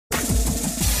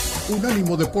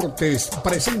Unánimo Deportes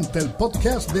presenta el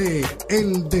podcast de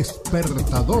El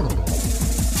Despertador.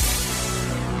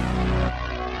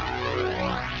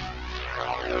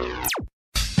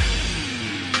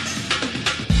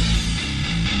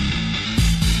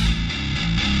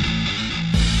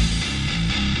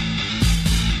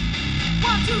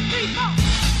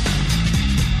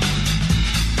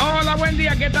 Hola, buen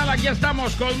día, ¿qué tal? Aquí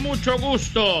estamos con mucho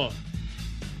gusto.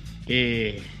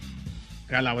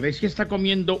 Calabresi está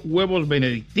comiendo huevos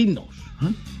benedictinos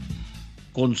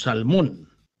con salmón.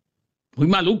 Muy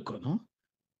maluco, ¿no?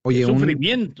 Oye,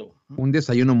 sufrimiento. Un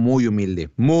desayuno muy humilde,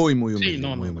 muy humilde, Sí,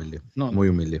 muy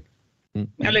humilde.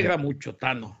 Me alegra mucho,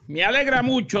 Tano. Me alegra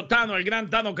mucho, Tano, el gran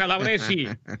Tano Calabresi,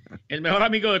 el mejor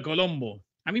amigo de Colombo.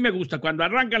 A mí me gusta cuando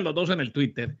arrancan los dos en el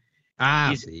Twitter.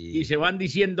 Y se van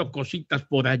diciendo cositas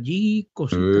por allí,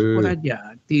 cositas por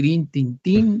allá. Tirín, tin,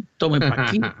 tin, tome para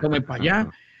aquí, tome para allá.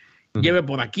 Lleve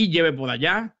por aquí, lleve por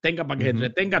allá, tenga para que se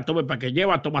entretenga, tome para que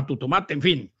lleva, toma tu tomate, en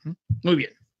fin. Muy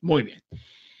bien, muy bien.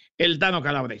 El Tano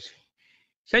Calabresi.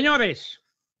 Señores,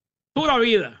 pura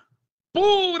vida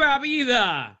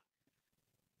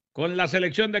con la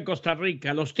selección de Costa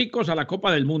Rica, los ticos a la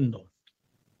Copa del Mundo.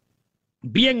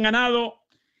 Bien ganado,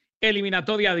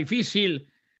 eliminatoria difícil.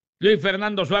 Luis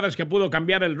Fernando Suárez, que pudo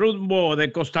cambiar el rumbo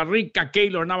de Costa Rica,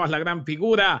 Keylor Navas, la gran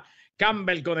figura,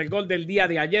 Campbell con el gol del día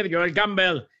de ayer, Joel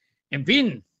Campbell. En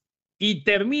fin, y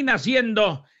termina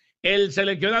siendo el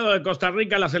seleccionado de Costa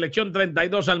Rica, la selección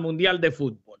 32 al Mundial de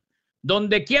Fútbol.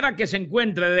 Donde quiera que se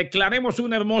encuentre, declaremos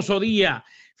un hermoso día,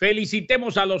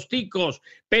 felicitemos a los ticos,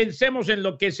 pensemos en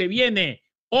lo que se viene.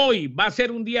 Hoy va a ser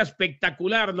un día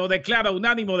espectacular, lo declara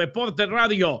Unánimo Deportes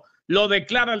Radio, lo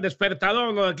declara el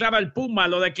Despertador, lo declara el Puma,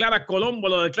 lo declara Colombo,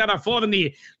 lo declara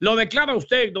Forni, lo declara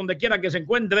usted donde quiera que se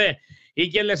encuentre. Y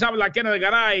quien les habla, Kenneth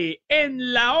Garay,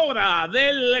 en la hora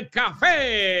del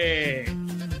café.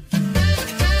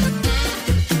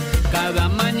 Cada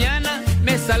mañana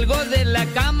me salgo de la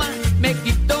cama, me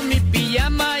quito mi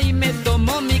pijama y me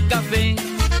tomo mi café.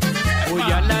 Voy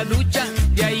a la ducha,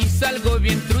 de ahí salgo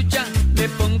bien trucha, me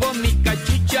pongo mi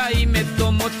cachucha y me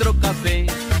tomo otro café.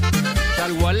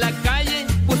 Salgo a la calle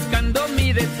buscando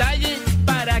mi detalle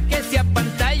para que se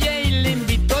apantalle y le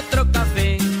invito otro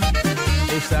café.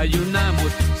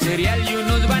 Desayunamos cereal y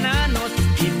unos bananos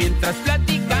y mientras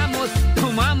platicamos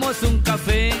tomamos un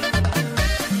café.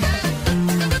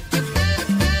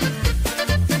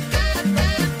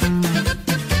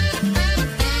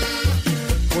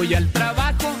 Voy al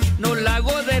trabajo, no la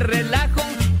hago de relajo,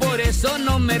 por eso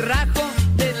no me rajo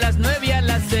de las 9 a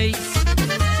las 6.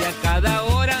 Si a cada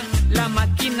hora la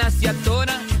máquina se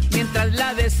atora, mientras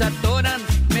la desatoran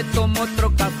me tomo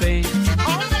otro café.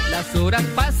 Las horas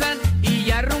pasan y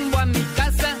ya rumbo a mi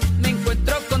casa me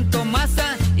encuentro con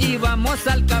Tomasa y vamos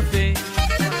al café.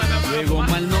 Luego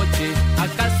mal noche, a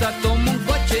casa tomo un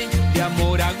coche, de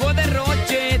amor hago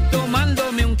derroche,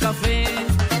 tomándome un café.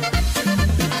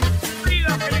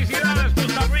 Vida, felicidades,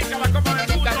 Costa Rica, la Copa del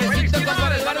Mundo. Cafecito con tu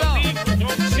resguardo.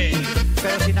 Sí,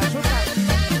 pero sin azúcar.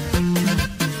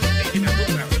 sin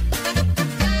azúcar.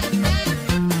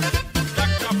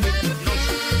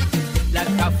 La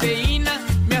cafeína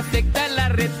me afecta la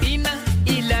retina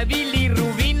y la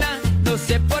bilirrubina, no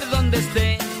sé por dónde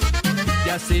esté.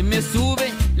 Ya se me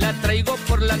sube, la traigo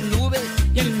por las nubes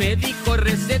y el médico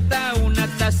receta una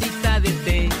tacita de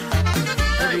té.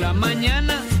 Por la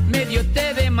mañana me dio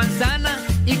té de manzana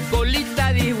y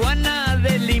colita de iguana,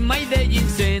 de lima y de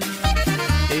ginseng.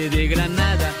 Té de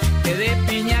granada, té de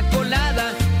piña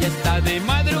colada, ya está de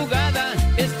madrugada,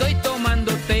 estoy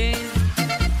tomando té.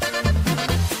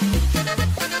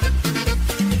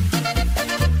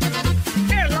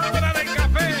 Es la hora del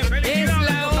café. Es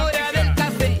la hora del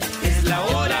café, es la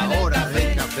hora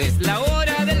del café, es la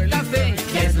hora del café,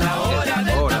 es la hora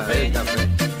del café.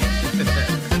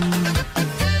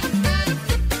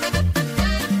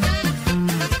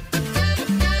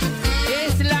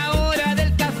 Es la hora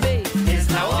del café, es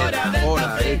la hora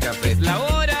del café, es la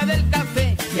hora del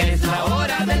café, ya es la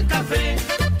hora del café.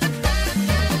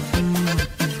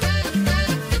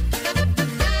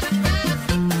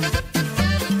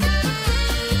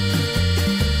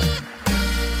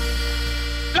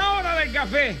 La hora del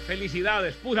café.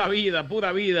 Felicidades, pura vida,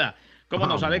 pura vida. Cómo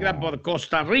nos alegra por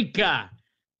Costa Rica.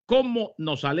 Cómo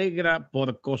nos alegra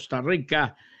por Costa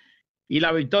Rica. Y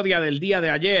la victoria del día de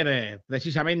ayer,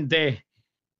 precisamente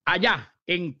allá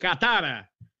en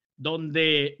Qatar,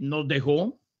 donde nos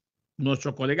dejó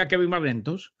nuestro colega Kevin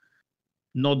Barrentos,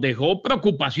 nos dejó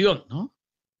preocupación, ¿no?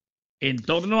 En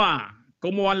torno a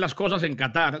cómo van las cosas en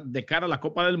Qatar de cara a la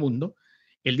Copa del Mundo.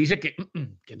 Él dice que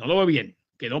no lo ve bien,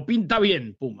 que no pinta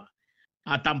bien, Puma.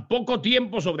 a tan poco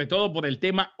tiempo, sobre todo por el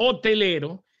tema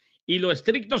hotelero y lo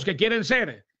estrictos que quieren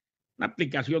ser. Una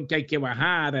aplicación que hay que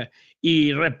bajar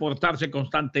y reportarse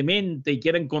constantemente y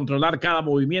quieren controlar cada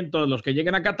movimiento de los que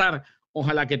lleguen a Qatar.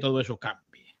 Ojalá que todo eso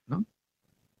cambie, ¿no?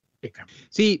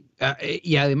 Sí,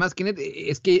 y además, Kenneth,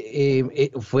 es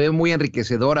que fue muy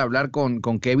enriquecedor hablar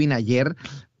con Kevin ayer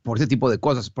por ese tipo de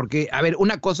cosas, porque, a ver,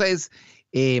 una cosa es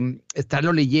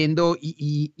estarlo leyendo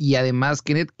y además,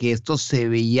 Kenneth, que esto se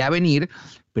veía venir,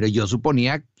 pero yo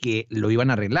suponía que lo iban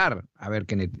a arreglar. A ver,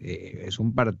 Kenneth, es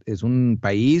un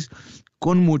país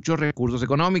con muchos recursos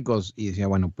económicos y decía,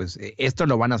 bueno, pues esto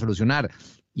lo van a solucionar.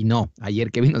 Y no,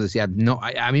 ayer Kevin nos decía, no,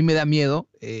 a mí me da miedo,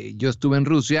 yo estuve en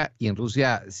Rusia y en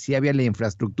Rusia sí había la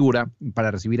infraestructura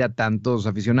para recibir a tantos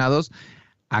aficionados,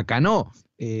 acá no,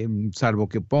 salvo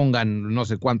que pongan no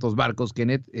sé cuántos barcos,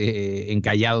 Kenneth,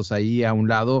 encallados ahí a un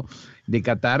lado de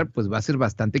Qatar, pues va a ser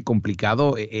bastante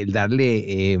complicado el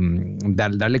darle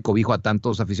cobijo a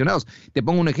tantos aficionados. Te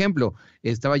pongo un ejemplo,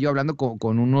 estaba yo hablando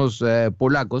con unos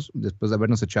polacos, después de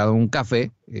habernos echado un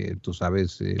café, tú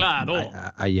sabes, claro.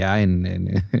 Allá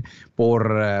por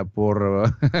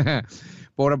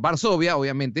Varsovia,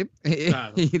 obviamente.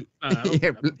 Claro, y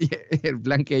el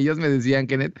plan que ellos me decían,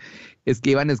 Kenneth, es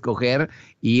que iban a escoger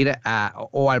ir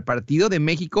o al partido de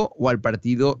México o al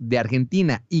partido de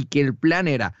Argentina, y que el plan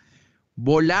era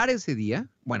volar ese día,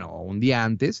 bueno, un día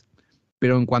antes,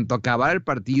 pero en cuanto acabara el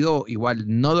partido, igual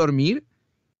no dormir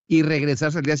y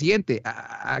regresarse al día siguiente.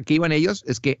 ¿A qué iban ellos?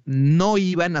 Es que no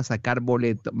iban a sacar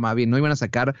boleto, más bien no iban a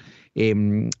sacar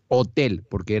hotel,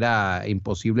 porque era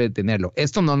imposible tenerlo.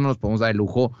 Esto no nos podemos dar el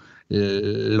lujo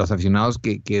los aficionados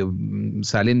que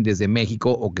salen desde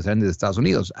México o que salen desde Estados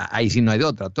Unidos. Ahí sí no hay de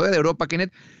otra. Toda de Europa,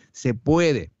 Kenneth, se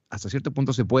puede, hasta cierto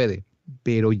punto se puede,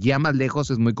 pero ya más lejos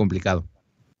es muy complicado.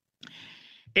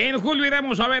 En julio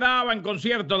iremos a ver a ABBA en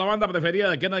concierto, la banda preferida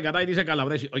de Kenneth Garay, dice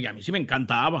Calabresi. Oye, a mí sí me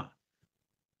encanta ABBA.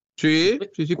 Sí.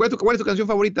 ¿Cuál es tu canción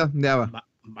favorita de ABBA?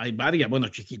 Hay varias. Bueno,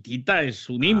 Chiquitita es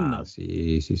un himno.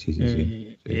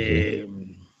 Sí.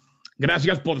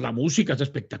 Gracias por la música, es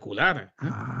espectacular.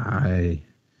 Ay,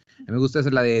 me gusta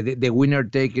esa, la de The Winner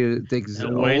Takes It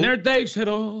All. Winner Takes It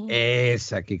All.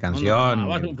 Esa, qué canción.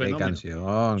 Qué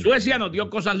canción. Suecia nos dio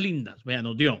cosas lindas. Vea,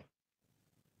 nos dio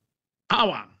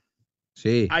ABBA.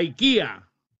 Sí.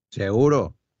 IKEA.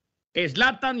 Seguro.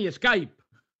 Zlatan y Skype.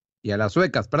 Y a las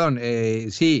suecas, perdón.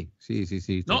 Sí.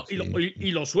 No, sí.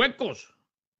 Y los suecos.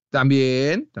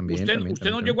 También.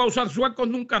 ¿Usted no llegó a usar suecos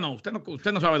nunca? No,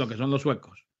 usted no sabe lo que son los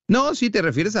suecos. No, sí, ¿te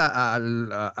refieres a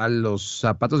los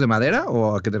zapatos de madera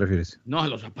o a qué te refieres? No, a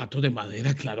los zapatos de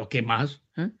madera, claro, ¿qué más?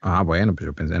 Bueno, pues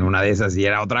yo pensé en una de esas y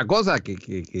era otra cosa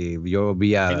que yo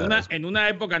vi En una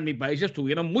época en mi país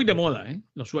estuvieron muy de moda,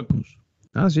 los suecos.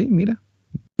 Sí, mira.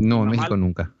 No, en México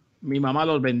nunca. Mi mamá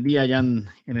los vendía allá en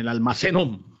el almacén.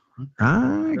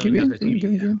 Qué bien.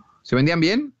 ¿Se vendían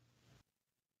bien?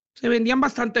 Se vendían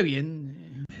bastante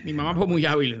bien. Mi mamá fue muy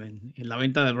hábil en la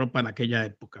venta de ropa en aquella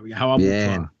época.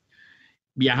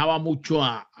 Viajaba mucho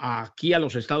aquí a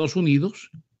los Estados Unidos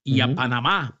y a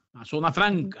Panamá, a Zona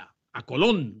Franca, a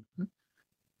Colón.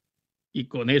 Y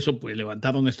con eso, pues,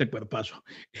 levantaron este cuerpazo.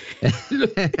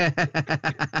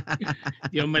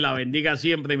 Dios me la bendiga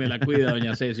siempre y me la cuida,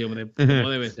 doña Ceci, hombre, como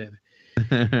debe ser.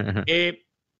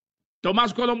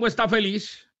 Tomás Colombo está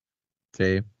feliz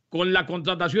con la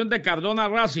contratación de Cardona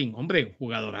Racing. Hombre,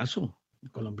 jugadorazo,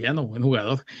 colombiano, buen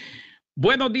jugador.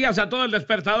 Buenos días a todo el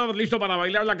despertador, listo para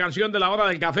bailar la canción de la hora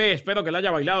del café. Espero que la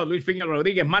haya bailado Luis Finger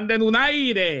Rodríguez. Manden un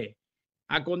aire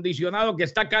acondicionado que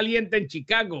está caliente en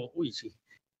Chicago. Uy, sí.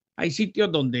 Hay sitios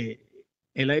donde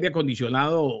el aire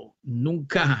acondicionado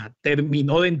nunca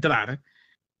terminó de entrar,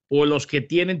 o los que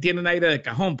tienen aire de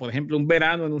cajón. Por ejemplo, un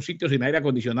verano en un sitio sin aire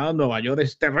acondicionado en Nueva York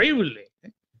es terrible,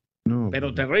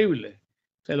 pero terrible.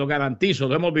 Se lo garantizo,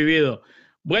 lo hemos vivido.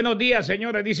 Buenos días,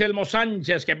 señores, dice Elmo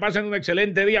Sánchez, que pasen un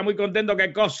excelente día. Muy contento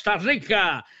que Costa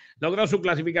Rica logró su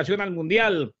clasificación al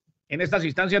Mundial. En estas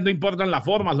instancias no importan las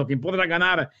formas, lo que importa es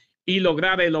ganar y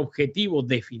lograr el objetivo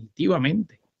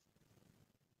definitivamente.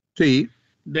 Sí.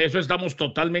 De eso estamos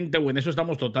totalmente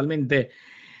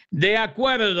de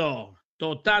acuerdo.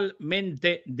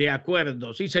 Totalmente de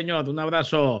acuerdo. Sí, señor. Un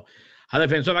abrazo a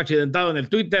Defensor Accidentado en el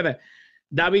Twitter.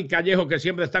 David Callejo, que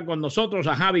siempre está con nosotros.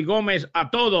 A Javi Gómez, a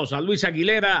todos. A Luis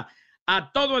Aguilera,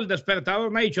 a todo el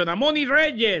Despertador Nation. A Moni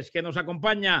Reyes, que nos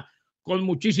acompaña con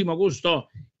muchísimo gusto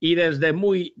y desde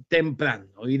muy temprano.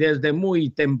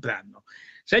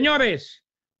 Señores,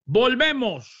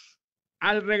 volvemos.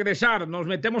 Al regresar, nos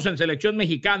metemos en selección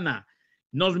mexicana.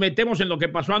 Nos metemos en lo que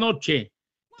pasó anoche.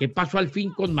 ¿Qué pasó al fin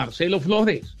con Marcelo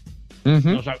Flores?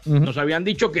 Nos habían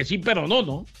dicho que sí, pero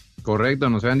no. Correcto,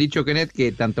 nos habían dicho, Kenneth,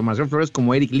 que tanto Marcelo Flores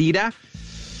como Eric Lira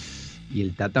y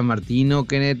el Tata Martino,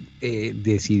 Kenneth,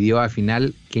 decidió al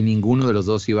final que ninguno de los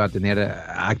dos iba a tener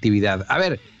actividad. A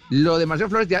ver, lo de Marcelo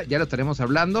Flores ya lo estaremos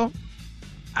hablando.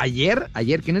 Ayer,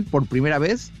 Kenneth, por primera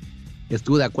vez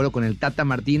estuvo de acuerdo con el Tata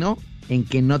Martino en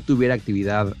que no tuviera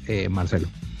actividad Marcelo.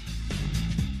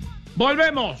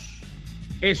 Volvemos.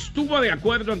 Estuvo de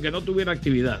acuerdo en que no tuviera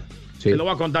actividad. Sí, Se lo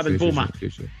va a contar el Puma. Sí.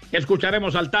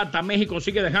 Escucharemos al Tata. México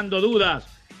sigue dejando dudas.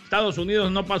 Estados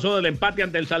Unidos no pasó del empate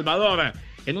ante El Salvador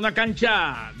en una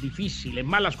cancha difícil, en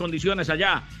malas condiciones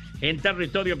allá en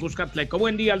territorio cuscatleco.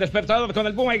 Buen día, el despertador con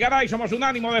el Puma y Garay. Somos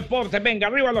Unánimo Deportes. Venga,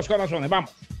 arriba los corazones.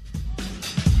 Vamos.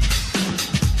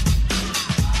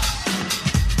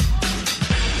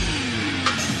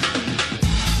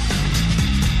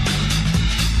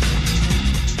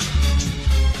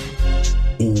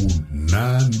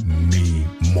 Unánimo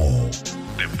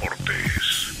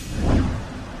Deportes.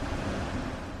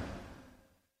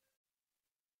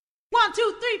 1,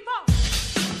 2, 3, 4.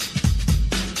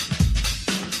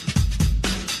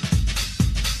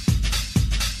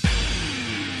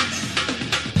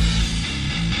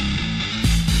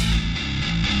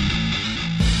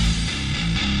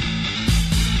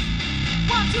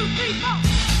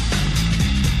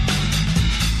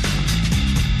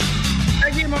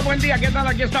 Seguimos, buen día, ¿qué tal?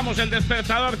 Aquí estamos, el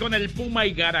despertador con el Puma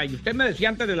y Garay. Usted me decía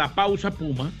antes de la pausa,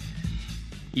 Puma,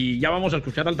 y ya vamos a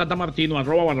escuchar al Tata Martino,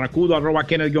 @barracudo,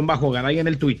 @Kenneth_Garay en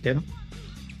el Twitter.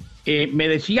 Me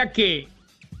decía que,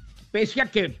 pese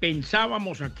a que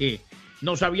pensábamos a que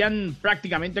nos habían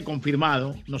prácticamente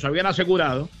confirmado, nos habían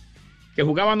asegurado que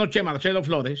jugaba anoche Marcelo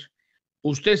Flores,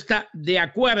 usted está de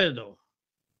acuerdo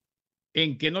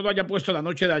en que no lo haya puesto la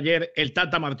noche de ayer el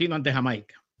Tata Martino ante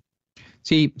Jamaica.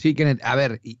 Sí, Kenneth. A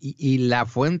ver, y la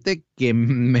fuente que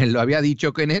me lo había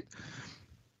dicho, Kenneth,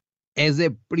 es de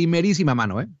primerísima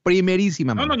mano, ¿eh?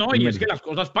 Primerísima mano. No, y es que las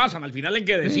cosas pasan. Al final el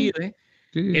que decide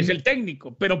es el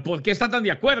técnico. Pero ¿por qué está tan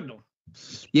de acuerdo?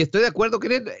 Y estoy de acuerdo,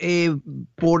 Kenneth,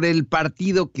 por el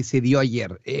partido que se dio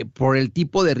ayer, por el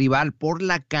tipo de rival, por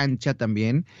la cancha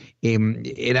también.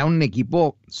 Era un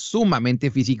equipo sumamente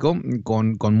físico,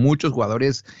 con muchos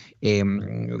jugadores,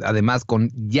 además con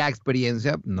ya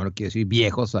experiencia, no lo quiero decir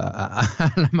viejos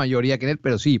a la mayoría, Kenneth,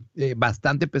 pero sí,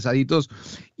 bastante pesaditos,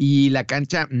 y la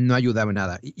cancha no ayudaba en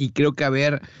nada. Y creo que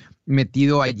haber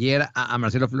metido ayer a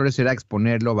Marcelo Flores era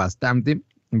exponerlo bastante,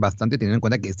 teniendo en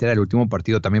cuenta que este era el último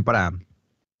partido también para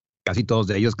casi todos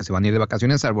de ellos que se van a ir de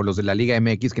vacaciones, salvo los de la Liga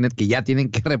MX, Kenneth, que ya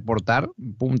tienen que reportar,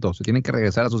 punto, se tienen que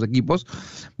regresar a sus equipos.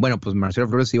 Bueno, pues Marcelo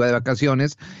Flores se iba de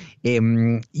vacaciones,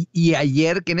 y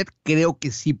ayer, Kenneth, creo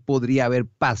que sí podría haber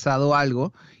pasado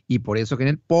algo, y por eso,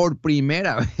 Kenneth, por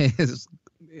primera vez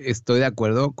estoy de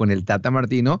acuerdo con el Tata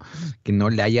Martino que no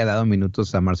le haya dado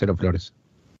minutos a Marcelo Flores.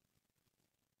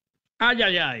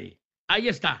 Ay. Ahí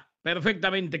está,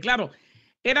 perfectamente claro.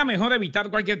 Era mejor evitar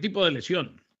cualquier tipo de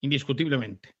lesión,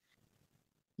 indiscutiblemente.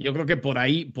 Yo creo que por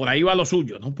ahí va lo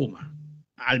suyo, ¿no, Puma?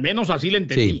 Al menos así le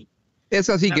entendí. Sí, es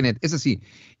así, claro. Kenneth, es así.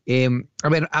 A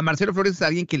ver, a Marcelo Flores es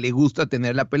alguien que le gusta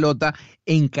tener la pelota,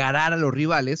 encarar a los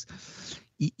rivales,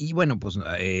 y bueno, pues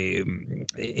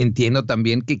entiendo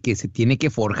también que se tiene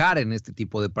que forjar en este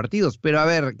tipo de partidos. Pero a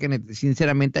ver, Kenneth,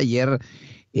 sinceramente ayer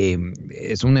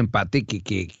es un empate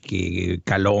que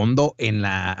caló hondo en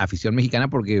la afición mexicana,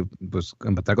 porque pues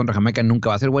empatar contra Jamaica nunca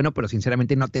va a ser bueno, pero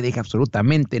sinceramente no te deja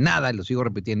absolutamente nada, lo sigo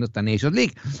repitiendo, esta Nations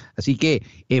League. Así que,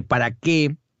 ¿para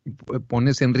qué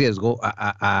pones en riesgo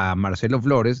a Marcelo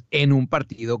Flores en un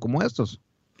partido como estos?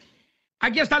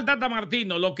 Aquí está el Tata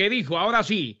Martino, lo que dijo. Ahora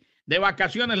sí, de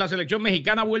vacaciones la selección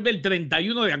mexicana vuelve el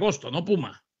 31 de agosto, ¿no,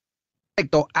 Puma?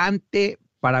 Correcto, ante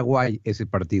Paraguay ese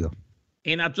partido.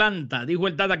 En Atlanta, dijo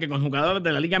el Tata que con jugadores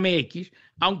de la Liga MX,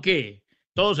 aunque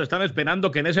todos están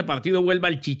esperando que en ese partido vuelva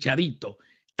el Chicharito.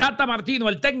 Tata Martino,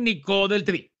 el técnico del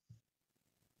Tri.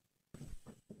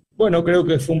 Bueno, creo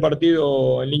que fue un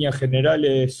partido en líneas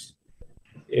generales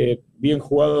bien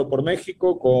jugado por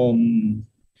México, con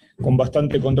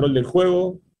bastante control del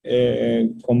juego,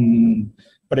 con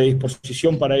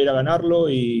predisposición para ir a ganarlo,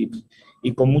 y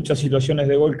con muchas situaciones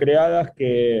de gol creadas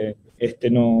que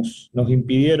nos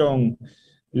impidieron,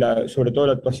 sobre todo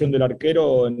la actuación del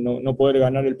arquero, no poder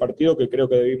ganar el partido que creo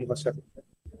que debimos hacer.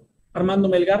 Armando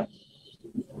Melgar.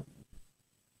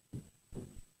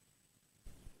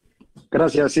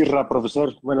 Gracias, Isra,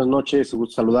 profesor. Buenas noches,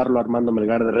 gusto saludarlo, Armando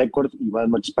Melgar de Récord, y buenas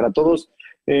noches para todos.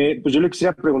 Pues yo le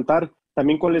quisiera preguntar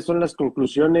también cuáles son las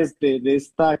conclusiones de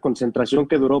esta concentración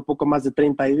que duró poco más de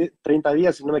 30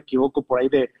 días, si no me equivoco, por ahí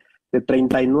de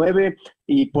 39,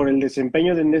 y por el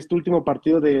desempeño en este último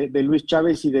partido de Luis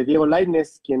Chávez y de Diego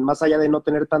Lainez, quien más allá de no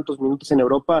tener tantos minutos en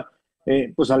Europa,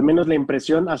 pues al menos la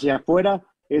impresión hacia afuera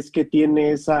es que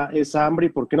tiene esa hambre, y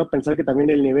por qué no pensar que también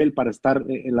el nivel para estar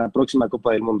en la próxima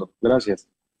Copa del Mundo. Gracias.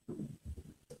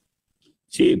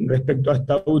 Sí, respecto a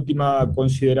esta última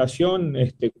consideración,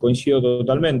 coincido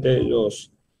totalmente.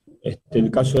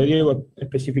 El caso de Diego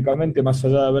específicamente, más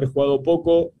allá de haber jugado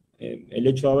poco, el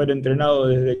hecho de haber entrenado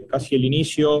desde casi el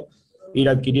inicio, ir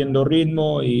adquiriendo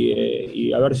ritmo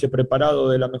y haberse preparado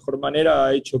de la mejor manera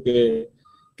ha hecho que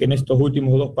en estos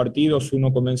últimos 2 partidos,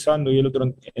 uno comenzando y el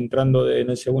otro entrando en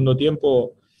el segundo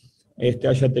tiempo,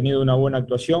 haya tenido una buena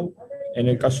actuación. En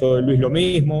el caso de Luis lo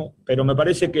mismo, pero me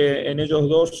parece que en ellos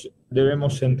dos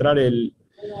debemos centrar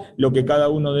lo que cada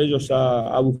uno de ellos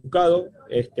ha buscado.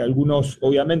 Algunos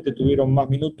obviamente tuvieron más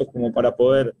minutos como para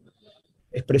poder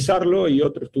expresarlo y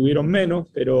otros tuvieron menos,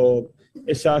 pero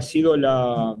esa ha sido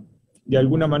de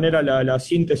alguna manera la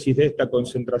síntesis de esta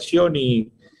concentración y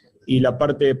la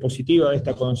parte positiva de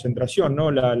esta concentración,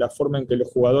 ¿no? La forma en que los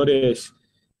jugadores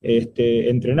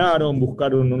entrenaron,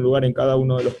 buscaron un lugar en cada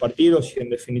uno de los partidos y en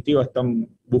definitiva están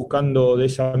buscando de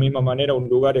esa misma manera un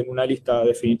lugar en una lista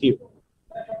definitiva.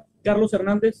 Carlos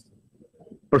Hernández.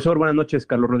 Profesor, buenas noches.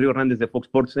 Carlos Rodrigo Hernández de Fox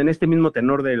Sports. En este mismo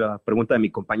tenor de la pregunta de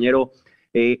mi compañero,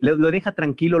 ¿lo deja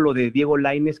tranquilo lo de Diego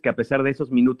Lainez, que a pesar de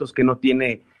esos minutos que no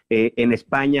tiene en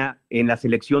España, en la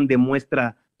selección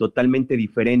demuestra totalmente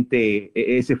diferente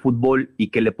ese fútbol y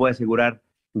que le puede asegurar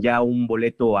ya un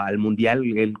boleto al Mundial,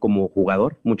 él como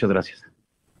jugador? Muchas gracias.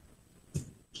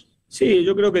 Sí,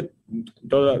 yo creo que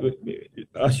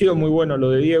ha sido muy bueno lo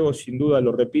de Diego, sin duda,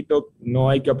 lo repito, no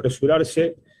hay que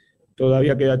apresurarse,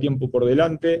 todavía queda tiempo por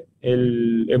delante.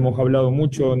 Hemos hablado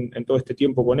mucho en todo este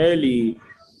tiempo con él y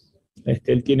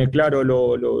él tiene claro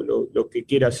lo que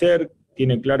quiere hacer,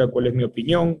 tiene clara cuál es mi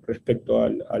opinión respecto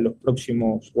a los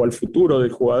próximos o al futuro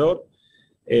del jugador.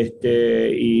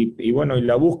 Y bueno, y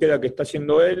la búsqueda que está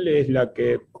haciendo él es la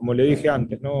que, como le dije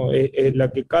antes, ¿no? Es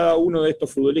la que cada uno de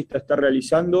estos futbolistas está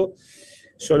realizando,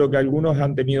 solo que algunos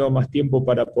han tenido más tiempo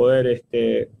para poder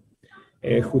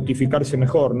justificarse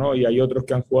mejor, ¿no? Y hay otros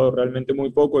que han jugado realmente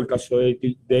muy poco, el caso de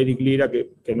Eric Lira,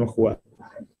 que no ha jugado.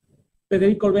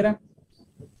 Federico Olvera.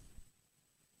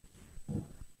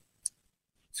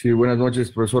 Sí, buenas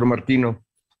noches, profesor Martino.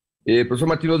 Profesor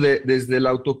Martino, desde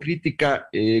la autocrítica,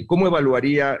 ¿cómo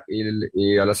evaluaría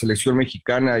a la selección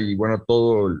mexicana y bueno,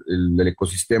 todo el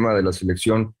ecosistema de la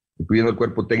selección, incluyendo el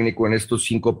cuerpo técnico en estos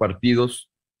 5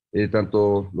 partidos,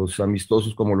 tanto los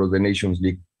amistosos como los de Nations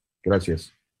League?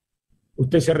 Gracias.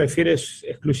 ¿Usted se refiere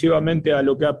exclusivamente a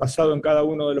lo que ha pasado en cada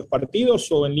uno de los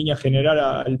partidos o en línea general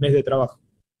al mes de trabajo?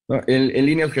 No, en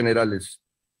líneas generales.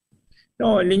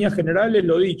 No, en líneas generales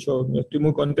lo dicho, estoy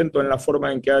muy contento en la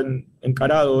forma en que han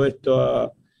encarado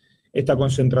esta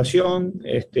concentración.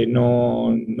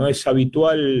 No es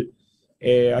habitual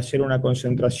hacer una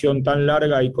concentración tan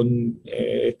larga y con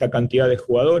esta cantidad de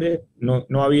jugadores.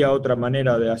 No había otra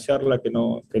manera de hacerla que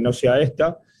no sea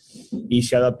esta, y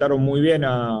se adaptaron muy bien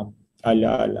a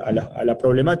la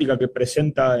problemática que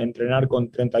presenta entrenar con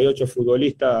 38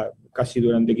 futbolistas casi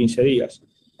durante 15 días.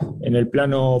 En el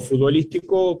plano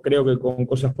futbolístico, creo que con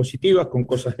cosas positivas, con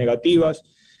cosas negativas,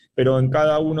 pero en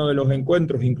cada uno de los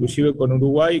encuentros, inclusive con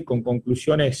Uruguay, con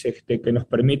conclusiones que nos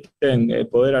permiten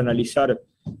poder analizar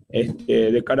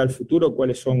de cara al futuro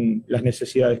cuáles son las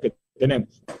necesidades que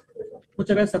tenemos.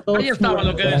 Muchas gracias a todos. Ahí estaba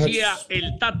lo que decía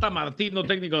el Tata Martino,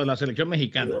 técnico de la selección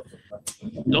mexicana.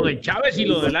 Lo de Chávez y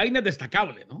lo de Lainez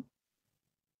destacable, ¿no?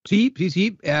 Sí.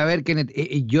 A ver, Kenneth,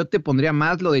 yo te pondría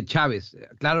más lo de Chávez.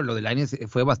 Claro, lo de Lainez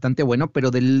fue bastante bueno, pero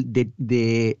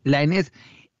de Lainez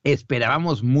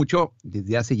esperábamos mucho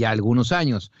desde hace ya algunos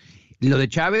años. Lo de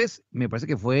Chávez me parece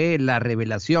que fue la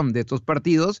revelación de estos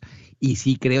partidos y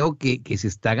sí creo que se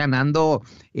está ganando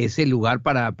ese lugar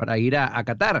para ir a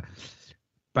Qatar.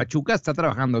 Pachuca está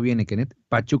trabajando bien, Kenneth.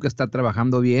 Pachuca está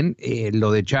trabajando bien.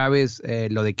 Lo de Chávez,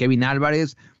 lo de Kevin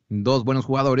Álvarez, 2 buenos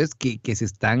jugadores que se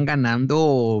están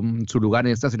ganando su lugar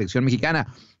en esta selección mexicana.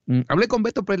 Hablé con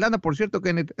Beto Preslanda, por cierto,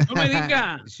 Kenneth. ¡No me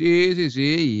diga!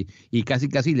 Sí. Y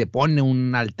casi le pone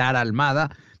un altar a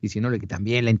Almada, diciéndole que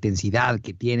también la intensidad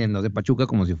que tienen los de Pachuca,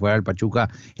 como si fuera el Pachuca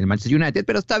el Manchester United.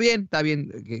 Pero está bien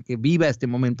que viva este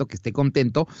momento, que esté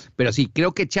contento. Pero sí,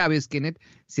 creo que Chávez, Kenneth,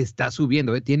 se está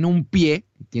subiendo. Tiene un pie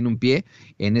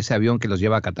en ese avión que los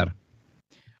lleva a Qatar.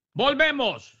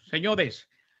 Volvemos, señores.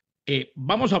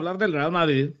 Vamos a hablar del Real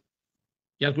Madrid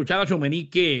y a escuchar a Tchouaméni,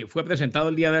 que fue presentado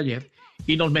el día de ayer,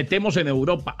 y nos metemos en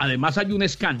Europa. Además hay un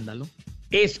escándalo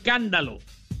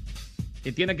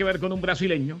que tiene que ver con un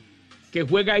brasileño que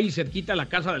juega ahí cerquita a la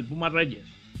casa del Puma Reyes,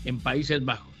 en Países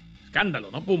Bajos. Escándalo,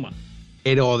 ¿no, Puma?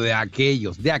 Pero de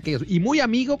aquellos. Y muy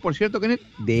amigo, por cierto, Kenneth,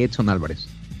 de Edson Álvarez.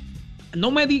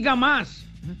 No me diga más.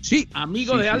 Sí.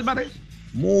 Amigo de Álvarez.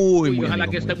 Muy ojalá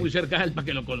amigo, que esté muy cerca de él para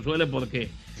que lo consuele, porque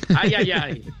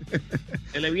ay.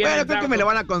 Se le vienen creo que me lo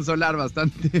van a consolar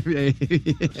bastante bien.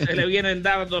 Se le vienen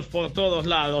dardos por todos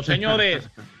lados. Señores,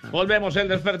 volvemos el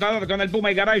despertador con el Puma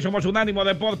y Garay. Somos Unánimo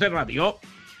Deportes Radio.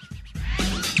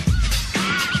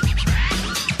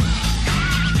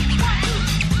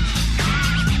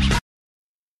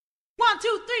 One,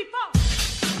 two, three, four.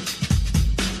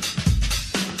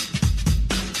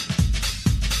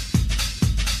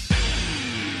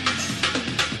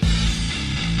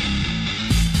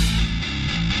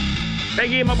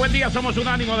 Seguimos, buen día, somos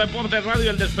Unánimo Deportes Radio,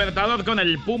 el despertador con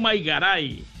el Puma y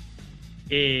Garay.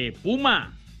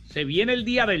 Puma, se viene el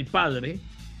Día del Padre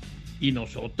y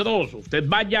nosotros, usted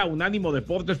vaya a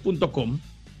unánimodeportes.com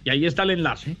y ahí está el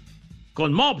enlace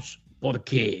con Mobs,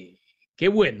 porque qué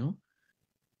bueno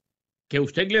que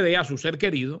usted le dé a su ser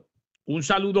querido un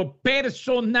saludo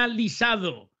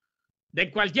personalizado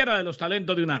de cualquiera de los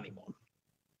talentos de Unánimo.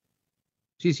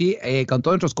 Sí, con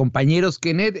todos nuestros compañeros,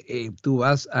 Kenneth, tú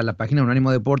vas a la página de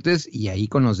Unánimo Deportes y ahí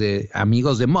con los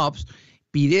amigos de Mobs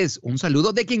pides un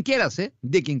saludo de quien quieras,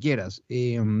 de quien quieras.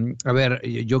 A ver,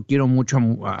 yo quiero mucho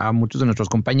a muchos de nuestros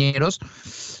compañeros,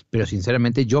 pero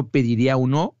sinceramente yo pediría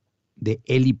uno de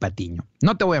Eli Patiño.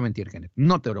 No te voy a mentir, Kenneth,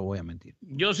 no te lo voy a mentir.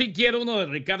 Yo sí quiero uno de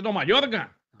Ricardo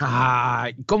Mayorga.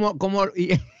 Ay, ¿cómo?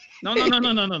 No.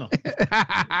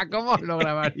 ¿Cómo lo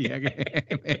grabaría?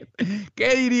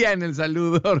 ¿Qué diría en el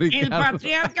saludo, Ricardo? El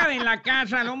patriarca de la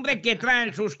casa, el hombre que trae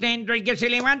el sustento y que se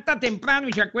levanta temprano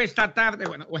y se acuesta tarde.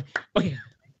 Bueno, oye.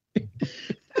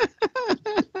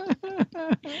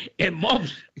 En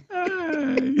Mobs.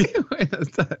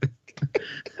 Buenas tardes.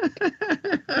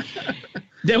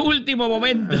 De último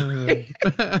momento.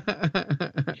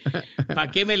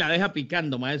 ¿Para qué me la deja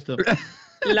picando, maestro?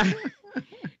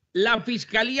 La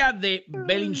Fiscalía de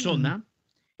Bellinzona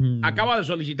acaba de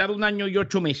solicitar 1 año y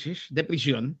 8 meses de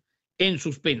prisión en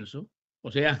suspenso,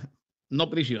 o sea, no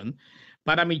prisión,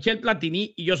 para Michel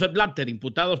Platini y Joseph Blatter,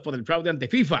 imputados por el fraude ante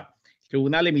FIFA. El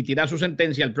tribunal emitirá su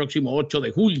sentencia el próximo 8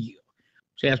 de julio.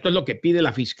 O sea, esto es lo que pide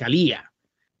la Fiscalía.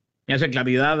 Me hace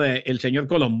claridad el señor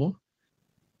Colombo,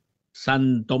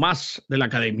 San Tomás de la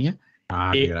Academia.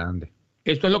 Qué grande.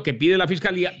 Esto es lo que pide la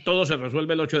Fiscalía. Todo se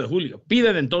resuelve el 8 de julio.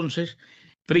 Piden entonces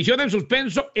prisión en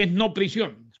suspenso en no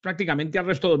prisión. Es prácticamente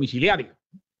arresto domiciliario.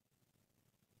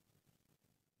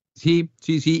 Sí.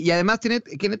 Y además, Kenneth,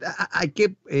 hay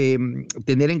que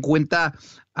tener en cuenta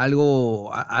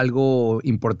algo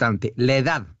importante. La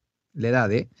edad, La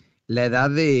edad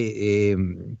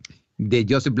de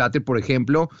Joseph Blatter, por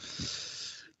ejemplo,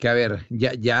 que a ver,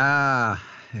 ya...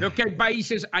 Creo que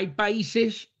hay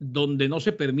países donde no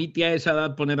se permite a esa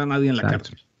edad poner a nadie en la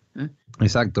cárcel.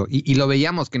 Exacto, y lo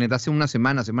veíamos que hace una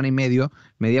semana y media,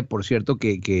 por cierto,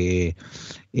 que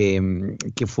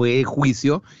fue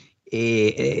juicio,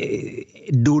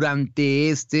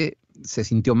 durante se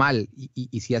sintió mal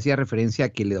y sí hacía referencia a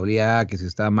que le dolía, que se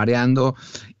estaba mareando,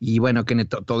 y bueno, que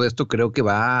todo esto creo que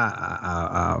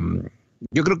va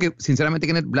yo creo que sinceramente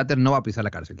Kenneth Blatter no va a pisar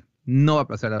la cárcel, no va a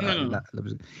pasar la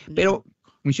pero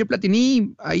Michel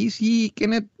Platini, ahí sí,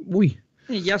 Kenneth,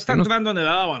 y ya está entrando en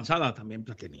edad avanzada también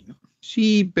Platini, ¿no?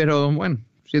 Sí, pero bueno,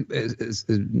 sí,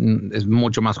 es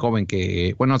mucho más joven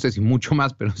que, bueno, no sé si mucho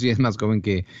más, pero sí es más joven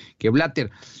que Blatter.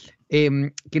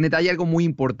 Kenneth, hay algo muy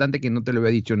importante que no te lo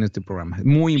había dicho en este programa.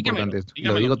 Muy importante esto.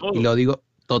 Lo digo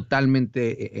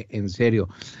totalmente en serio.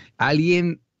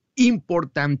 Alguien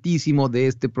importantísimo de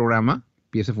este programa,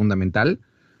 pieza fundamental,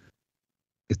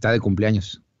 está de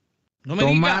cumpleaños. No me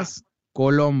Tomás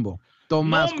Colombo.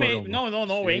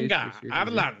 No, venga, sí,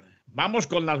 Arlan. Sí. Vamos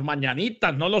con las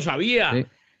mañanitas, no lo sabía.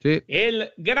 Sí.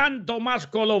 El gran Tomás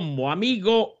Colombo,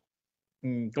 amigo,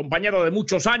 compañero de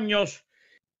muchos años,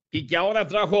 y que ahora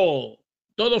trajo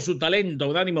todo su talento a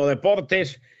Unánimo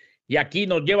Deportes y aquí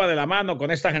nos lleva de la mano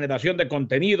con esta generación de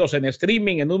contenidos en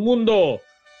streaming en un mundo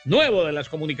nuevo de las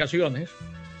comunicaciones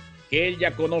que él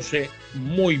ya conoce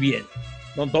muy bien.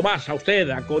 Don Tomás, a usted,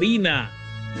 a Corina,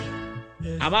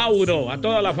 a Mauro, a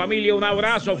toda la familia, un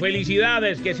abrazo,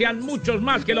 felicidades, que sean muchos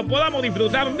más, que lo podamos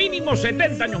disfrutar mínimo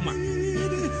 70 años más.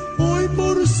 Hoy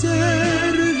por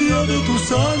ser día de tu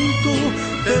santo,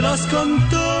 te las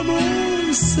cantamos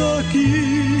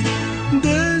aquí.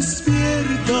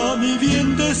 Despierta, mi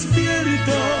bien,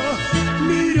 despierta,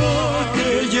 mira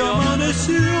que ya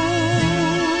amaneció.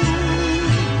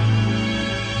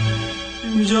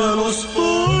 Ya los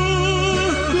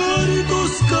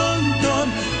pajaritos cantan,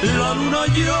 la luna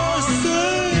ya se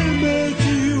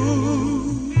metió.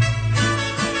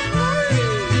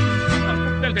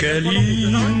 Qué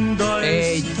linda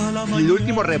está la el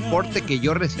último reporte que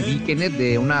yo recibí, Kenneth,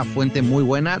 de una fuente muy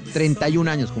buena, 31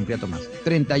 años cumplía Tomás.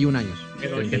 31 años.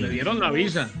 Pero que le dieron la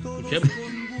visa.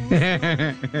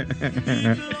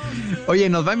 Oye,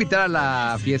 ¿nos va a invitar a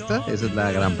la fiesta? Esa es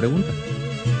la gran pregunta.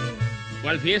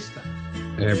 ¿Cuál fiesta?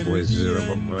 Pues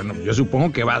bueno, yo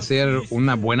supongo que va a ser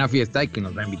una buena fiesta y que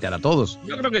nos va a invitar a todos.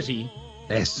 Yo creo que sí.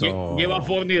 Eso. Lleva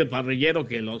Forni de parrillero,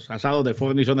 que los asados de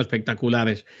Forni son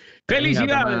espectaculares.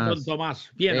 ¡Felicidades, don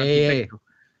Tomás! Bien, arquitecto.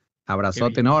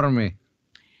 Abrazote enorme.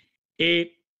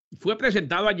 Fue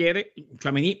presentado ayer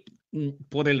Tchouaméni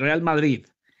por el Real Madrid.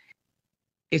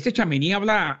 Este Tchouaméni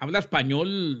habla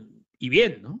español y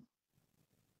bien, ¿no?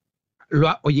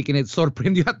 Oye, Kenneth,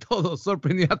 sorprendió a todos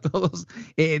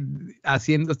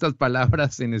haciendo estas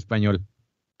palabras en español.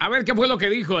 A ver qué fue lo que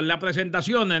dijo en la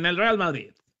presentación en el Real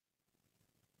Madrid.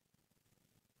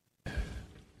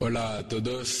 Hola a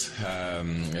todos,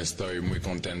 estoy muy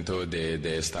contento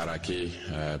de estar aquí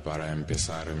para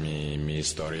empezar mi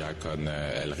historia con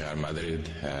el Real Madrid,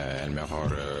 el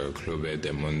mejor club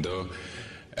del mundo.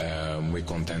 Muy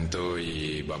contento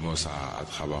y vamos a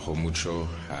trabajar mucho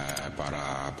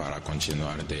para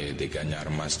continuar de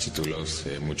ganar más títulos,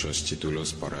 muchos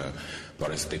títulos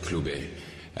por este club.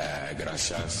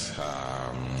 Gracias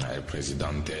al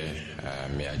presidente,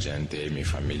 mi agente, mi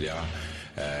familia.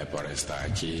 Por estar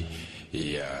aquí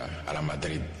y a la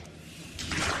Madrid.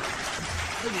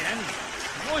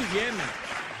 Muy bien.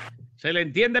 Se le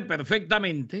entiende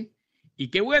perfectamente y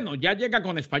qué bueno, ya llega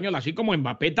con español, así como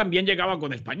Mbappé también llegaba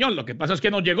con español. Lo que pasa es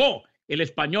que no llegó. El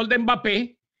español de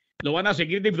Mbappé lo van a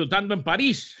seguir disfrutando en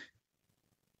París.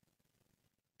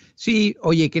 Sí,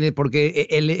 oye, Kenneth, porque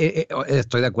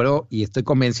estoy de acuerdo y estoy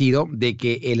convencido de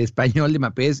que el español de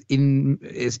Mbappé es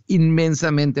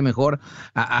inmensamente mejor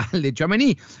al de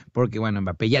Tchouaméni, porque bueno,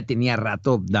 Mbappé ya tenía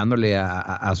rato dándole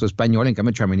a su español, en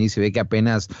cambio Tchouaméni se ve que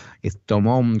apenas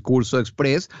tomó un curso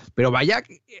express, pero vaya,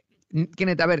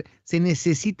 Kenneth, a ver, se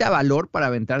necesita valor para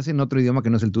aventarse en otro idioma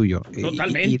que no es el tuyo.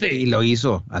 Totalmente. Y lo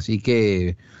hizo, así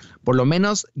que por lo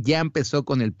menos ya empezó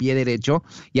con el pie derecho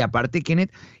y aparte,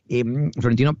 Kenneth,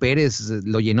 Florentino Pérez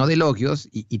lo llenó de elogios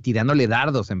y tirándole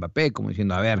dardos a Mbappé, como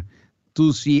diciendo, a ver,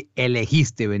 tú sí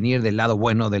elegiste venir del lado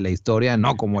bueno de la historia,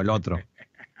 no como el otro.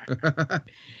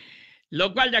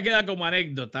 Lo cual ya queda como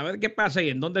anécdota. A ver qué pasa y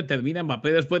en dónde termina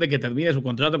Mbappé después de que termine su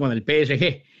contrato con el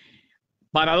PSG.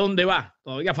 ¿Para dónde va?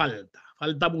 Todavía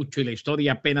falta mucho y la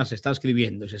historia apenas se está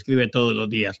escribiendo, se escribe todos los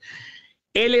días.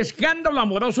 El escándalo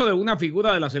amoroso de una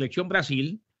figura de la selección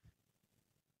Brasil,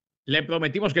 le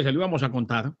prometimos que se lo íbamos a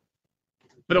contar,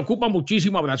 preocupa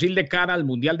muchísimo a Brasil de cara al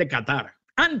Mundial de Qatar.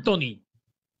 Anthony,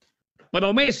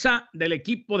 promesa del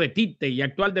equipo de Tite y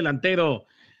actual delantero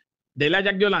del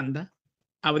Ajax de Holanda,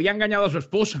 habría engañado a su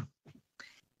esposa.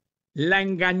 La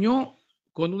engañó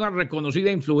con una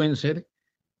reconocida influencer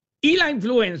y la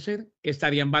influencer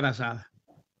estaría embarazada.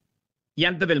 Y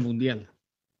antes del Mundial.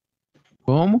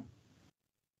 ¿Cómo?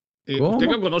 Usted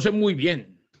lo conoce muy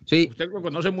bien. Sí. Usted lo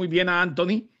conoce muy bien a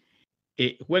Anthony.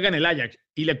 Juega en el Ajax.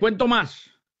 Y le cuento más.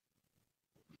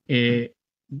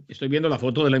 Estoy viendo la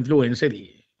foto de la influencer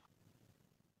y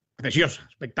preciosa,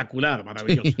 espectacular,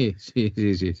 maravillosa. Sí.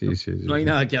 No hay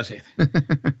nada que hacer.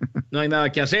 No hay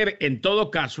nada que hacer. En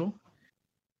todo caso,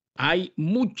 hay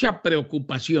mucha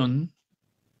preocupación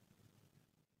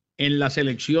en la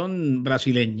selección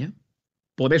brasileña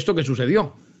por esto que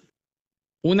sucedió.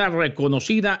 Una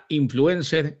reconocida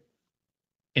influencer,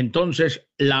 entonces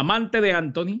la amante de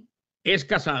Anthony, es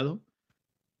casado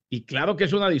y claro que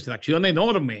es una distracción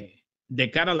enorme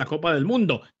de cara a la Copa del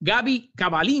Mundo. Gaby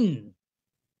Cabalín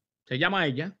se llama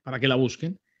ella, para que la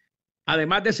busquen.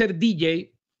 Además de ser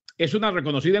DJ, es una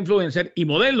reconocida influencer y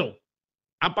modelo.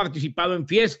 Ha participado en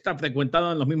fiestas,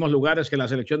 frecuentado en los mismos lugares que la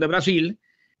selección de Brasil.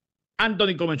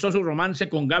 Anthony comenzó su romance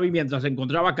con Gaby mientras se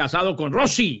encontraba casado con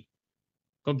Rossi,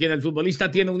 con quien el futbolista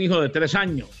tiene un hijo de 3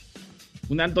 años.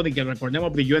 Un Anthony que,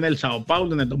 recordemos, brilló en el Sao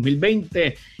Paulo en el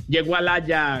 2020, llegó al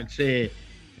Ajax,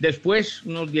 después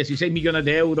unos 16 millones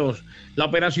de euros la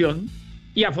operación,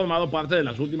 y ha formado parte de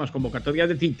las últimas convocatorias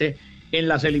de Tite en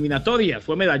las eliminatorias.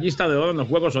 Fue medallista de oro en los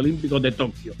Juegos Olímpicos de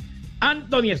Tokio.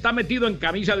 Anthony está metido en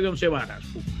camisa de 11 varas.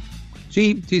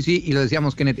 Sí, y lo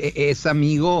decíamos, Kenneth, es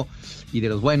amigo y de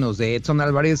los buenos de Edson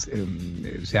Álvarez.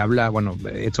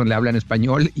 Edson le habla en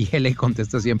español y él le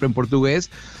contesta siempre en portugués.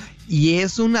 Y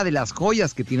es una de las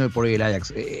joyas que tiene por ahí el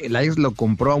Ajax. El Ajax lo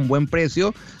compró a un buen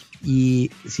precio y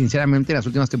sinceramente en las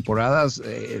últimas temporadas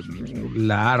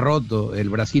la ha roto el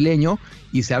brasileño,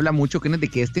 y se habla mucho, Kenneth, de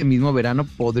que este mismo verano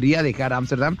podría dejar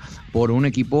Ámsterdam por un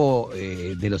equipo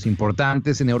de los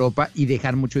importantes en Europa y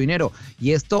dejar mucho dinero,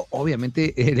 y esto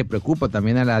obviamente le preocupa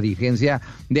también a la dirigencia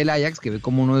del Ajax, que ve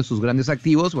como uno de sus grandes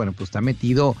activos, bueno, pues está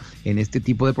metido en este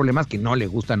tipo de problemas que no le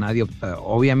gusta a nadie,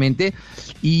 obviamente,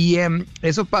 y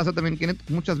eso pasa también, Kenneth,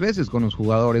 muchas veces con los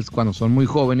jugadores cuando son muy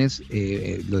jóvenes.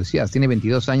 Lo decías, tiene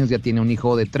 22 años, ya tiene un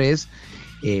hijo de 3,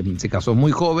 se casó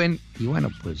muy joven, y bueno,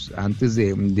 pues antes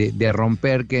de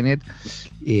romper, Kenneth,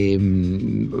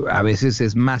 a veces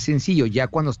es más sencillo, ya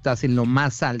cuando estás en lo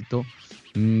más alto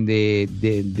de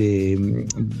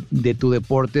tu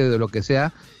deporte, de lo que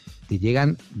sea, te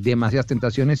llegan demasiadas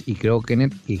tentaciones, y creo,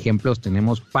 Kenneth, que ejemplos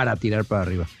tenemos para tirar para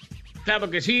arriba. Claro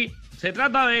que sí, se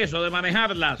trata de eso, de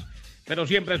manejarlas, pero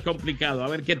siempre es complicado. A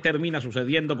ver qué termina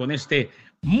sucediendo con este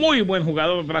muy buen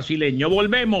jugador brasileño.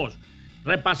 Volvemos,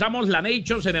 repasamos la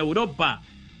Nations en Europa,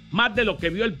 más de lo que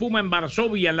vio el Puma en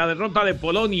Varsovia en la derrota de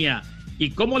Polonia.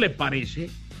 ¿Y cómo le parece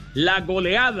la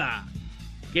goleada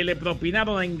que le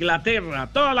propinaron a Inglaterra?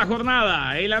 Toda la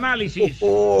jornada, el análisis,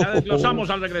 la desglosamos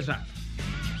al regresar.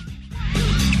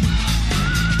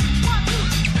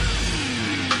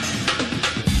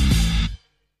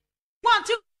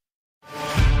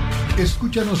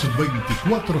 Escúchanos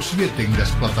 24/7 en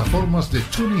las plataformas de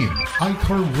TuneIn,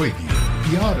 iHeartRadio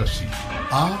y Odyssey.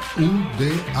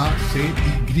 AUDACY.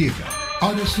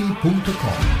 Odyssey.com.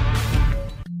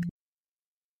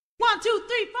 1, 2,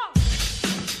 3, 4.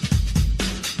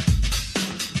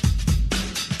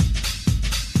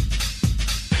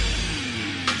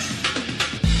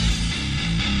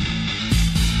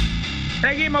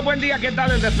 Seguimos, buen día, ¿qué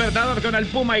tal? El Despertador con el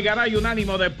Puma y Garay,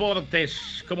 Unánimo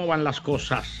Deportes. ¿Cómo van las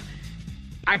cosas?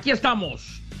 Aquí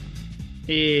estamos.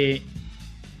 Le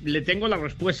tengo la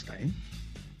respuesta, ¿eh?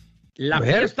 La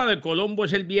fiesta de Colombo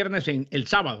es el viernes, el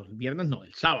sábado. El viernes no,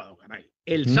 el sábado, caray.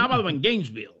 El sábado en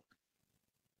Gainesville.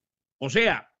 O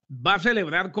sea, va a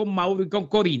celebrar con Mauro y con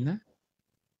Corina.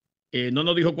 No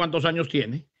nos dijo cuántos años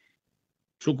tiene.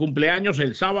 Su cumpleaños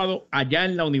el sábado allá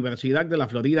en la Universidad de la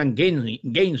Florida en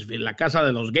Gainesville, la casa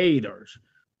de los Gators.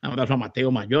 Un abrazo a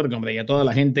Mateo Mayor, hombre, y a toda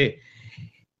la gente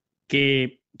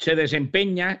que se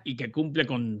desempeña y que cumple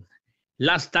con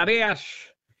las tareas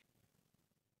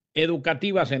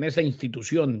educativas en esa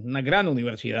institución, una gran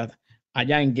universidad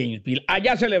allá en Gainesville.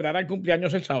 Allá celebrará el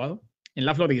cumpleaños el sábado, en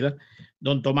la Florida,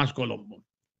 don Tomás Colombo.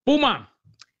 Puma,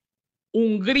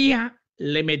 Hungría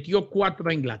le metió 4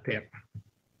 a Inglaterra.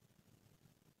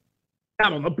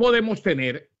 Claro, no podemos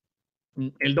tener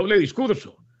el doble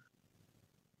discurso.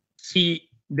 Si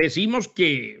decimos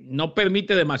que no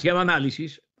permite demasiado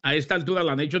análisis, a esta altura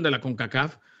la Nations de la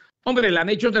CONCACAF, hombre, la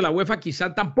Nations de la UEFA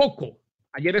quizá tampoco.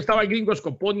 Ayer estaba el gringo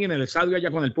Scoponi en el estadio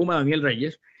allá con el Puma Daniel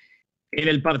Reyes, en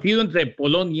el partido entre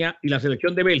Polonia y la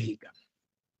selección de Bélgica.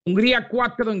 Hungría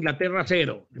 4, Inglaterra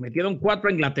 0. Le metieron 4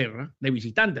 a Inglaterra de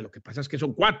visitante, lo que pasa es que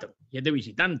son 4 y es de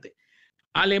visitante.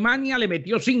 Alemania le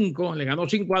metió 5, le ganó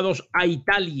 5-2 a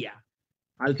Italia,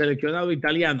 al seleccionado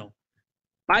italiano.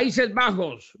 Países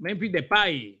Bajos, Memphis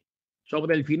Depay,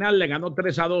 sobre el final le ganó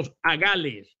 3-2 a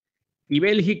Gales, y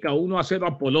Bélgica 1-0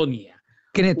 a Polonia.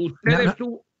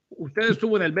 Usted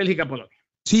estuvo en el Bélgica-Polonia.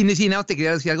 Sí, nada, te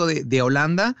quería decir algo de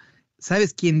Holanda.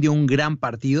 ¿Sabes quién dio un gran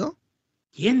partido?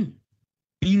 ¿Quién?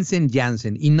 Vincent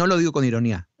Janssen, y no lo digo con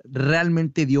ironía.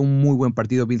 Realmente dio un muy buen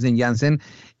partido Vincent Janssen,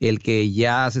 el que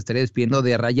ya se estaría despidiendo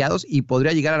de Rayados y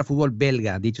podría llegar al fútbol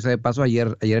belga. Dicho sea de paso,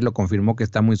 ayer lo confirmó que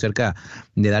está muy cerca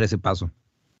de dar ese paso.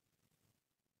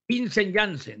 Vincent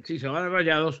Janssen, sí, se va de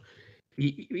Rayados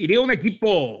y iría a un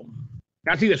equipo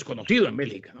casi desconocido en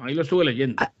Bélgica, ¿no? Ahí lo estuve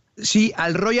leyendo. Sí,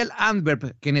 al Royal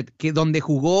Antwerp, Kenneth, que donde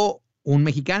jugó un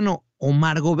mexicano,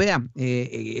 Omar Gobea,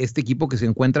 este equipo que se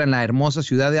encuentra en la hermosa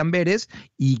ciudad de Amberes.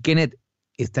 Y Kenneth,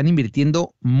 están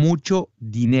invirtiendo mucho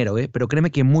dinero, pero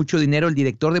créeme que mucho dinero. El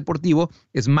director deportivo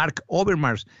es Mark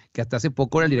Overmars, que hasta hace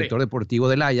poco era el director deportivo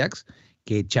del Ajax,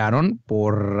 que echaron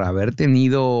por haber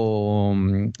tenido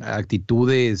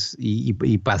actitudes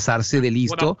y pasarse de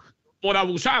listo. Por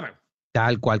abusar.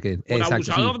 Tal cual, que por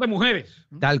abusador de mujeres.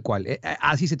 Tal cual.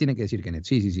 Así se tiene que decir, Kenneth.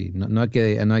 Sí. No hay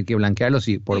que blanquearlo,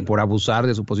 sí, por abusar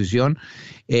de su posición.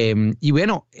 Y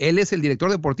bueno, él es el director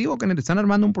deportivo, Kenneth. Están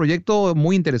armando un proyecto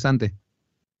muy interesante.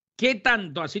 ¿Qué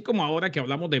tanto? Así como ahora que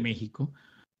hablamos de México,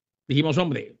 dijimos,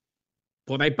 hombre,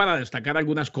 por ahí para destacar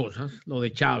algunas cosas, lo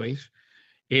de Chávez,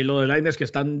 lo de Lainez, que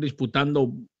están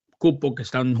disputando cupo, que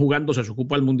están jugándose su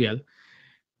cupo al Mundial,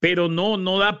 pero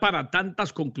no da para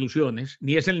tantas conclusiones,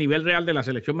 ni es el nivel real de la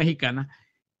selección mexicana.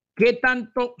 ¿qué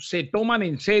tanto se toman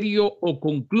en serio o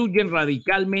concluyen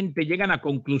radicalmente, llegan a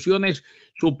conclusiones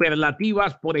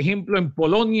superlativas, por ejemplo, en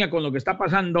Polonia, con lo que está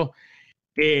pasando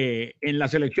en la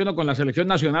selección o con la selección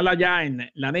nacional allá en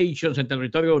la Nations, en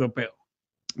territorio europeo?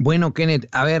 Bueno, Kenneth,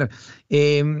 a ver,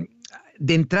 de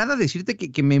entrada decirte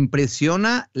que me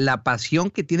impresiona la pasión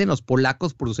que tienen los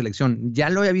polacos por su selección. Ya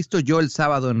lo había visto yo el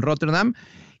sábado en Rotterdam.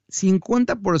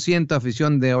 50%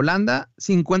 afición de Holanda,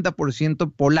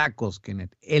 50% polacos,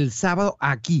 Kenneth. El sábado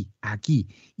aquí.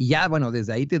 Y ya, bueno,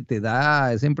 desde ahí te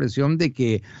da esa impresión de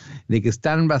que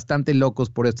están bastante locos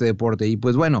por este deporte. Y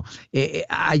pues bueno,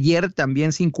 ayer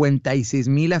también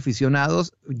 56,000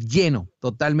 aficionados,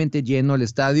 totalmente lleno el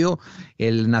estadio,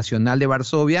 el Nacional de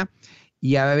Varsovia.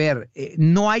 Y a ver,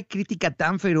 no hay crítica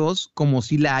tan feroz como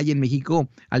si la hay en México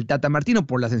al Tata Martino,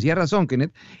 por la sencilla razón,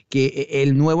 Kenneth, que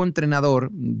el nuevo entrenador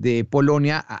de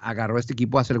Polonia agarró a este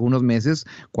equipo hace algunos meses,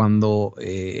 cuando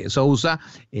Sousa,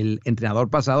 el entrenador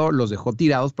pasado, los dejó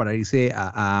tirados para irse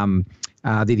a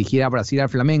dirigir a Brasil, al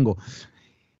Flamengo.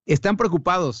 Están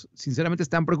preocupados, sinceramente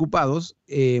están preocupados,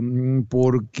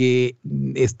 porque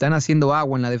están haciendo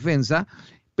agua en la defensa,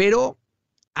 pero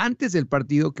antes del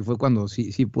partido, que fue cuando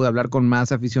sí pude hablar con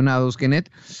más aficionados, Kenneth,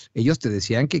 ellos te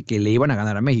decían que le iban a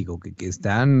ganar a México, que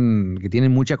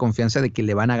tienen mucha confianza de que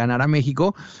le van a ganar a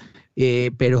México,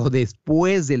 pero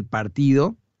después del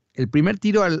partido, el primer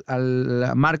tiro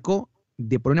al marco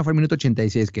de Polonia fue al minuto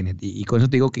 86, Kenneth, y con eso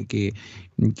te digo que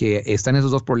están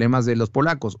esos dos problemas de los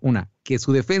polacos. Una, que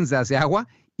su defensa hace agua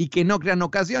y que no crean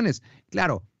ocasiones.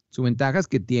 Claro, su ventaja es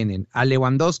que tienen a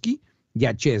Lewandowski y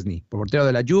a Chesney, portero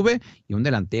de la Juve, y un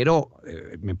delantero,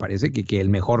 me parece que el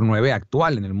mejor 9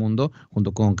 actual en el mundo,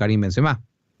 junto con Karim Benzema.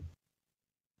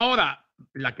 Ahora,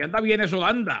 la que anda bien es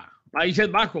Holanda,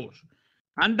 Países Bajos.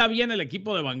 Anda bien el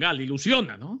equipo de Van Gaal,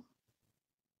 ilusiona, ¿no?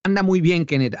 Anda muy bien,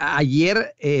 Kenneth.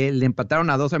 Ayer le empataron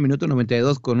a 2 al minuto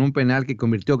 92 con un penal que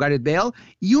convirtió Gareth Bale,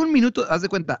 y un minuto, haz de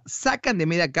cuenta, sacan de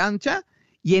media cancha,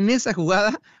 y en esa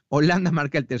jugada Holanda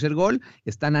marca el tercer gol.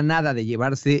 Están a nada de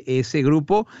llevarse ese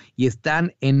grupo y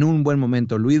están en un buen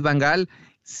momento. Luis Van Gaal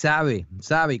sabe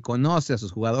y conoce a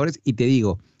sus jugadores, y te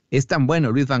digo, es tan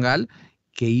bueno Luis Van Gaal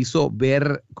que hizo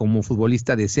ver como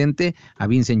futbolista decente a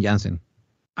Vincent Janssen.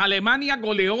 Alemania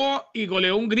goleó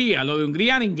Hungría, lo de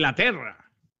Hungría en Inglaterra.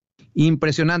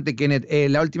 Impresionante, Kenneth.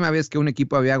 La última vez que un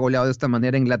equipo había goleado de esta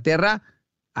manera a Inglaterra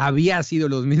había sido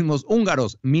los mismos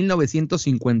húngaros,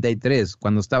 1953,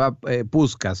 cuando estaba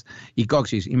Puskás y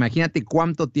Kocsis. Imagínate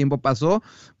cuánto tiempo pasó.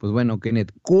 Pues bueno,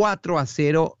 Kenneth,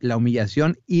 4-0 la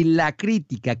humillación y la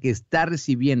crítica que está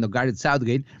recibiendo Gareth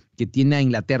Southgate, que tiene a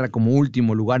Inglaterra como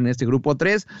último lugar en este grupo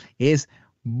 3, es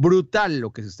brutal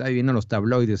lo que se está viviendo en los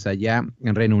tabloides allá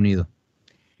en Reino Unido.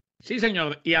 Sí,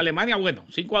 señor. Y Alemania, bueno,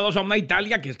 5-2 a una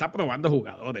Italia que está probando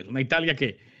jugadores. Una Italia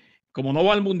que, como no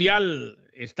va al Mundial,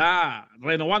 está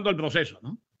renovando el proceso,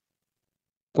 ¿no?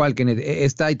 ¿Cuál, Kenneth?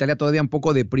 Está Italia todavía un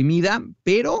poco deprimida,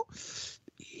 pero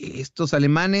estos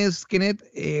alemanes, Kenneth,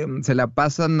 se la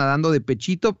pasan nadando de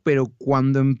pechito, pero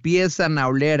cuando empiezan a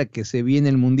oler que se viene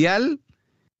el Mundial,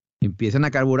 empiezan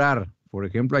a carburar. Por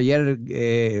ejemplo, ayer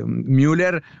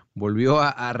Müller volvió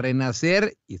a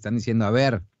renacer y están diciendo, a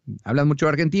ver, hablan mucho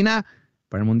de Argentina,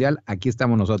 para el Mundial aquí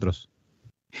estamos nosotros.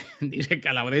 Dice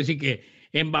Calabresi que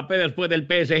Mbappé después del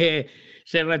PSG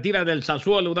se retira del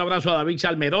Sassuolo. Un abrazo a David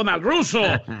Salmerón, al ruso,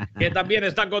 que también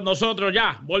está con nosotros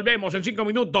ya. Volvemos en 5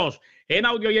 minutos, en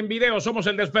audio y en video. Somos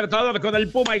el Despertador con el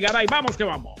Puma y Garay. ¡Vamos que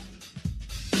vamos!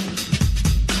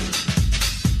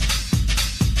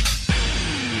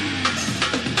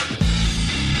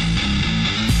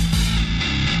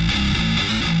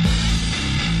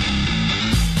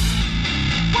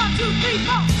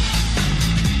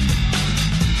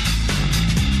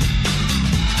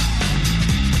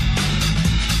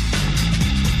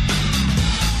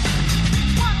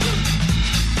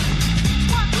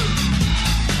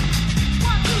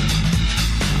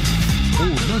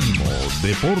 UNANIMO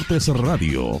Deportes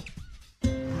Radio.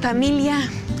 Familia,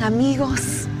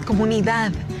 amigos,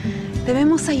 comunidad,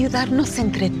 debemos ayudarnos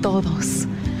entre todos.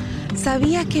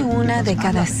 ¿Sabía que 1 de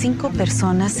cada 5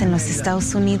 personas en los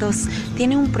Estados Unidos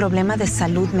tiene un problema de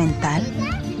salud mental?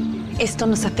 Esto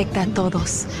nos afecta a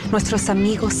todos. Nuestros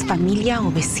amigos, familia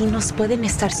o vecinos pueden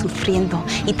estar sufriendo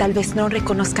y tal vez no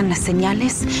reconozcan las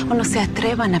señales o no se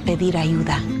atrevan a pedir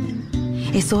ayuda.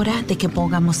 Es hora de que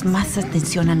pongamos más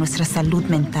atención a nuestra salud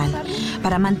mental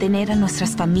para mantener a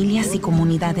nuestras familias y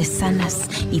comunidades sanas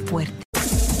y fuertes.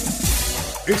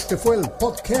 Este fue el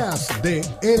podcast de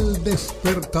El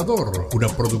Despertador, una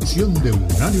producción de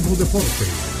UNANIMO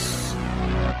Deportes.